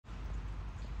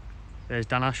There's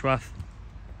Dan Ashworth.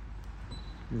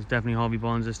 There's definitely Harvey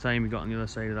Barnes this time. We got on the other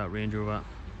side of that Range Rover.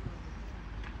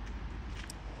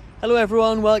 Hello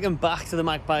everyone, welcome back to the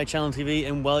Magpie Channel TV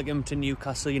and welcome to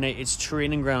Newcastle United's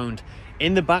training ground.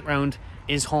 In the background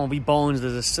is Harvey Barnes.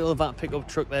 There's a silver pickup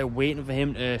truck there waiting for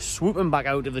him to swoop him back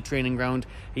out of the training ground.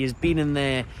 He has been in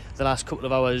there the last couple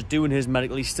of hours doing his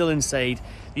medical. He's still inside.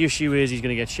 The issue is he's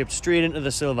going to get shipped straight into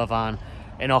the silver van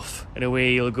and off and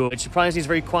away he'll go. It's surprising he's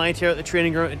very quiet here at the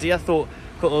training ground today. I thought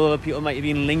a couple of other people might have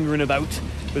been lingering about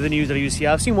with the news that he was here.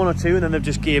 I've seen one or two and then they've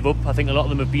just gave up. I think a lot of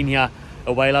them have been here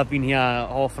a while. I've been here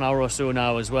half an hour or so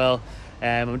now as well.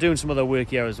 I'm doing some other work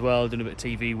here as well, doing a bit of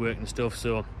TV work and stuff,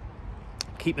 so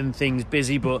keeping things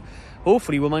busy, but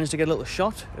hopefully we'll manage to get a little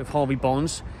shot of Harvey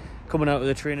Barnes coming out of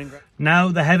the training ground. Now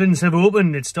the heavens have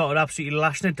opened. It started absolutely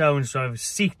lashing it down, so I've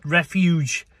seeked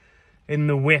refuge in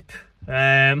the whip.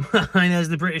 And there's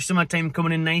the British summertime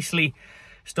coming in nicely.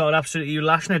 Started absolutely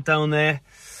lashing it down there.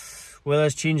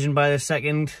 Weather's changing by the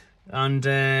second. And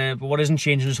but what isn't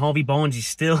changing is Harvey Barnes. He's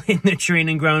still in the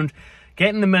training ground,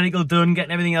 getting the medical done,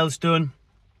 getting everything else done.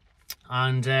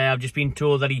 And I've just been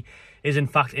told that he is in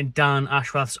fact in Dan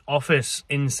Ashworth's office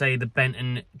inside the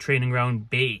Benton training ground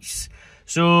base.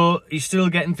 So he's still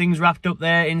getting things wrapped up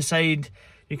there inside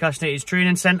Newcastle United's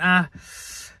training centre.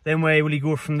 Then where will he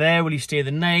go from there? Will he stay the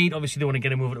night? Obviously they want to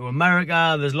get him over to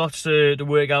America. There's lots to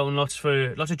work out and lots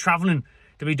of travelling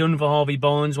to be done for Harvey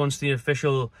Barnes once the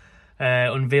official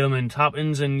unveilment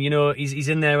happens. And you know, he's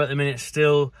in there at the minute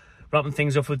still wrapping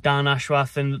things up with Dan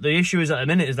Ashworth. And the issue is at the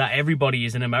minute is that everybody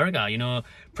is in America. You know,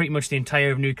 pretty much the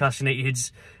entire of Newcastle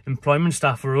United's employment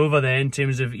staff are over there, in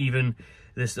terms of even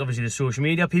this, obviously the social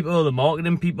media people, the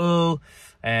marketing people,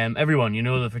 everyone, you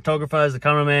know, the photographers, the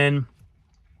cameramen,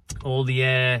 all the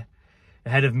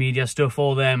head of media stuff,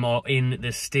 all them are in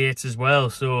the States as well.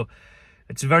 So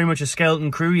it's very much a skeleton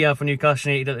crew here for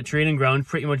Newcastle United at the training ground.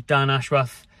 Pretty much Dan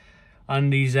Ashworth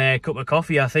and his cup of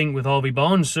coffee, I think, with Harvey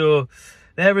Barnes. So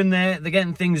they're in there, they're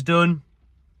getting things done.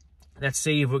 Let's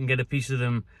see if we can get a piece of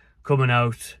them coming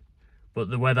out. But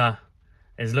the weather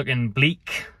is looking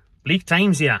bleak. Bleak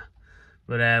times here.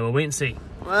 But we'll wait and see.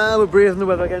 Well, we're braving the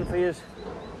weather again for you.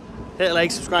 Hit a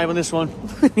like, subscribe on this one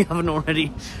if you haven't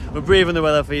already. We're braving the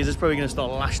weather for you. It's probably going to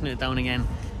start lashing it down again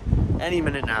any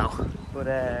minute now. But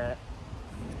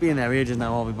it's been there ages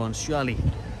now, Harvey Barnes. Surely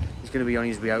he's going to be on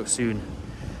his way out soon.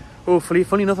 Hopefully.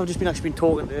 Funny enough, I've just been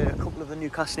talking to a couple of the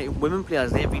Newcastle United women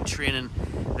players. They've been training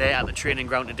there at the training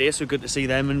ground today, so good to see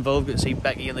them involved. Good to see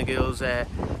Becky and the girls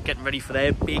getting ready for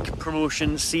their big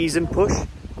promotion season push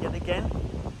yet again.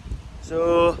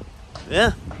 So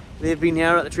yeah, they've been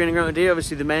here at the training ground today.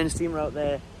 Obviously the men's team are out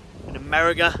there in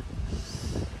America.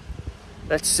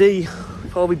 Let's see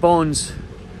if Harvey Barnes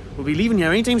will be leaving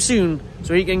here anytime soon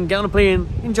so he can get on a plane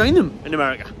and join them in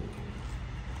America.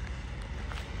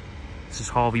 This is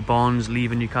Harvey Barnes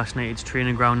leaving Newcastle United's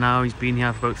training ground now. He's been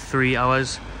here for about 3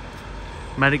 hours.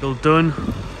 Medical done,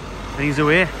 and he's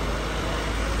away.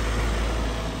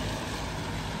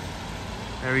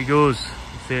 There he goes,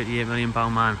 the £38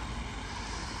 million man.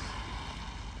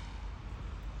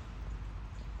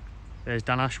 There's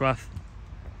Dan Ashworth.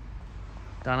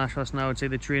 Dan Ashworth's now outside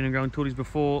the training ground. Told us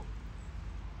before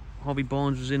Harvey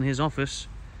Barnes was in his office.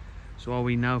 So are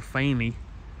we now finally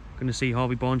going to see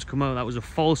Harvey Barnes come out? That was a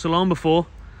false alarm before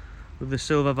with the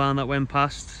silver van that went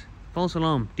past. False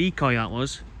alarm, decoy that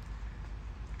was.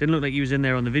 Didn't look like he was in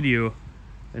there on the video.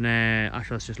 And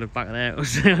Ashworth just looked back there. It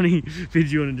was only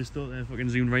video and just thought they fucking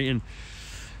zoomed right in.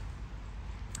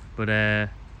 But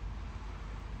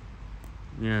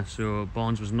yeah, so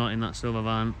Barnes was not in that silver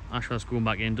van. Ashworth's going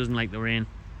back in, doesn't like the rain.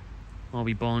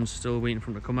 Harvey Barnes still waiting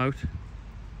for him to come out.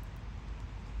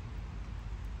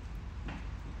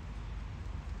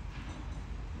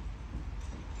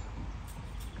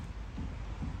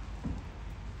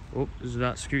 Oh, is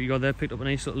that security guard there picked up a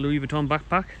nice little Louis Vuitton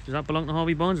backpack? Does that belong to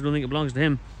Harvey Barnes? I don't think it belongs to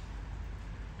him.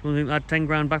 I don't think that 10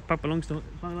 grand backpack belongs to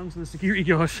the security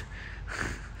guard.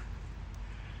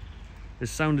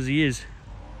 As sound as he is.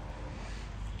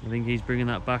 I think he's bringing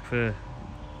that back for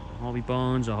Harvey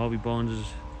Barnes, or Harvey Barnes'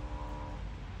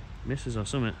 missus or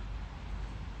something.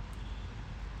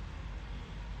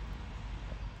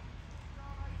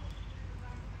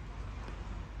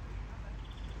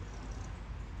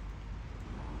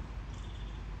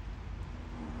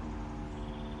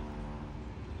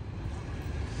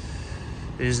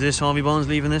 Is this Harvey Barnes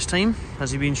leaving this time? Has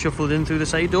he been shuffled in through the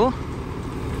side door?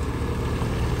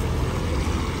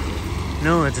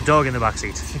 No, it's a dog in the back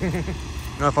seat.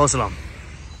 No, false alarm.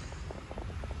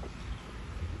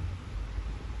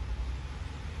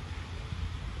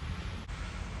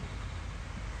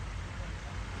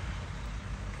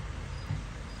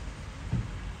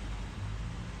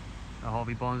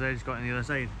 Harvey Barnes there, just got on the other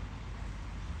side.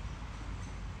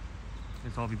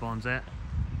 There's Harvey Barnes there.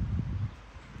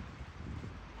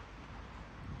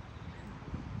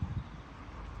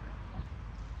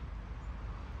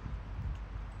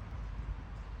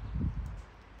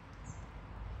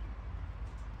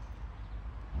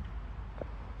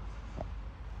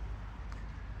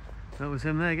 That was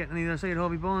him there getting on the other side,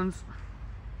 Harvey Barnes.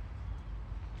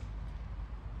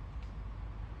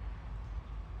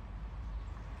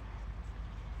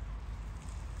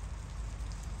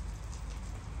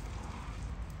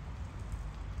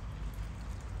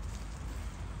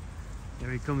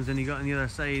 There he comes and he got on the other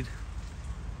side.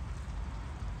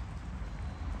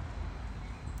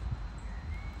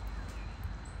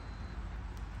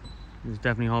 It was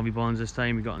definitely Harvey Barnes this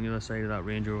time. He got on the other side of that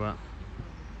Range Rover.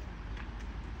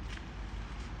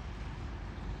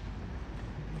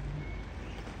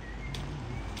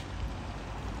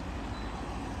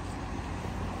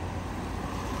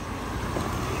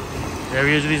 There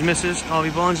he is with his missus,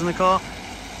 Harvey Barnes in the car,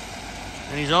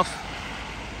 and he's off.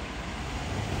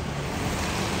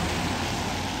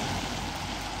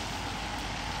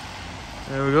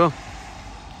 There we go.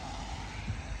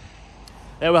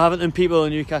 There we have it then, people.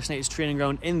 Newcastle United's training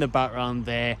ground in the background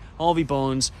there. Harvey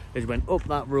Barnes has went up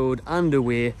that road and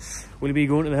away. Will he be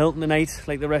going to the Hilton tonight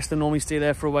like the rest of them normally stay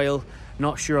there for a while?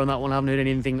 Not sure on that one, haven't heard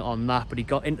anything on that, but he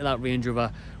got into that Range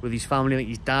Rover with his family. I think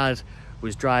his dad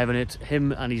was driving it.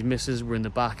 Him and his missus were in the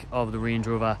back of the Range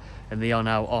Rover, and they are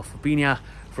now off. We've been here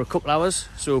for a couple hours,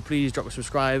 so please drop a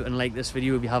subscribe and like this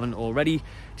video if you haven't already.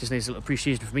 Just a nice little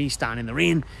appreciation for me standing in the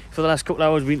rain for the last couple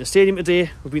hours. We've been to the stadium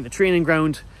today, we've been to the training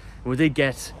ground, and we did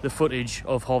get the footage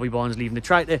of Harvey Barnes leaving. They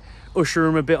tried to usher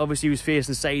him a bit, obviously he was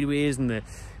facing sideways, and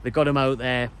they got him out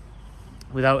there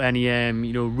without any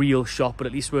you know, real shot, but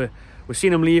at least we're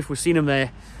seeing him leave, we're seeing him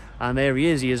there, and there he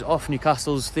is off.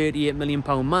 Newcastle's £38 million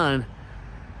man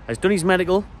has done his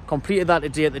medical, completed that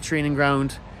today at the training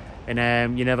ground,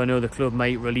 and you never know, the club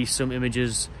might release some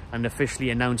images and officially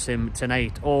announce him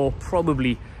tonight, or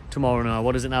probably tomorrow now.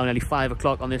 What is it now? Nearly 5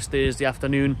 o'clock on this Thursday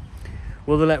afternoon.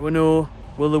 Will they let me know?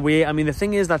 Will they wait? I mean, the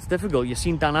thing is, that's difficult. You've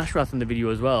seen Dan Ashworth in the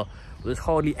video as well, but there's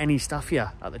hardly any staff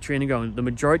here at the training ground. The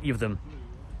majority of them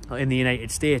are in the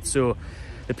United States, so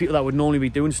the people that would normally be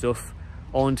doing stuff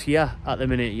aren't here at the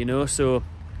minute, you know. So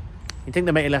you think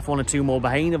they might have left one or two more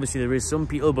behind. Obviously there is some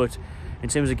people, but in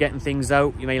terms of getting things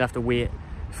out, you may have to wait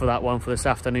for that one for this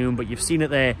afternoon. But you've seen it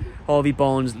there, Harvey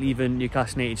Barnes leaving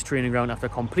Newcastle United's training ground after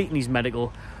completing his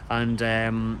medical,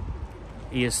 and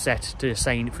he is set to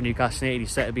sign for Newcastle United.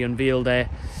 He's set to be unveiled there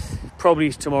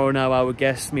probably tomorrow now, I would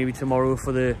guess. Maybe tomorrow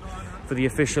for the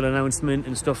official announcement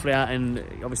and stuff like that. And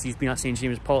obviously he's been at St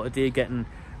James Park today getting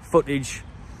footage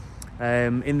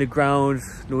in the ground,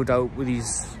 no doubt with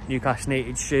his Newcastle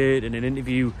United shirt, and an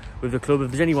interview with the club.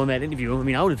 If there's anyone there to interview him, I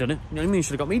mean, I would have done it. You know what I mean? You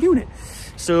should have got me doing it.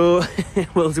 So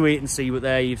we'll wait and see. But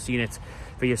there you've seen it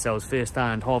for yourselves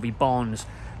firsthand. Harvey Barnes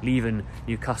leaving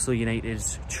Newcastle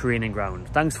United's training ground.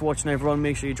 Thanks for watching, everyone.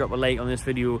 Make sure you drop a like on this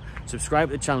video, subscribe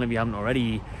to the channel if you haven't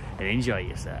already, and enjoy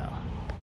yourself.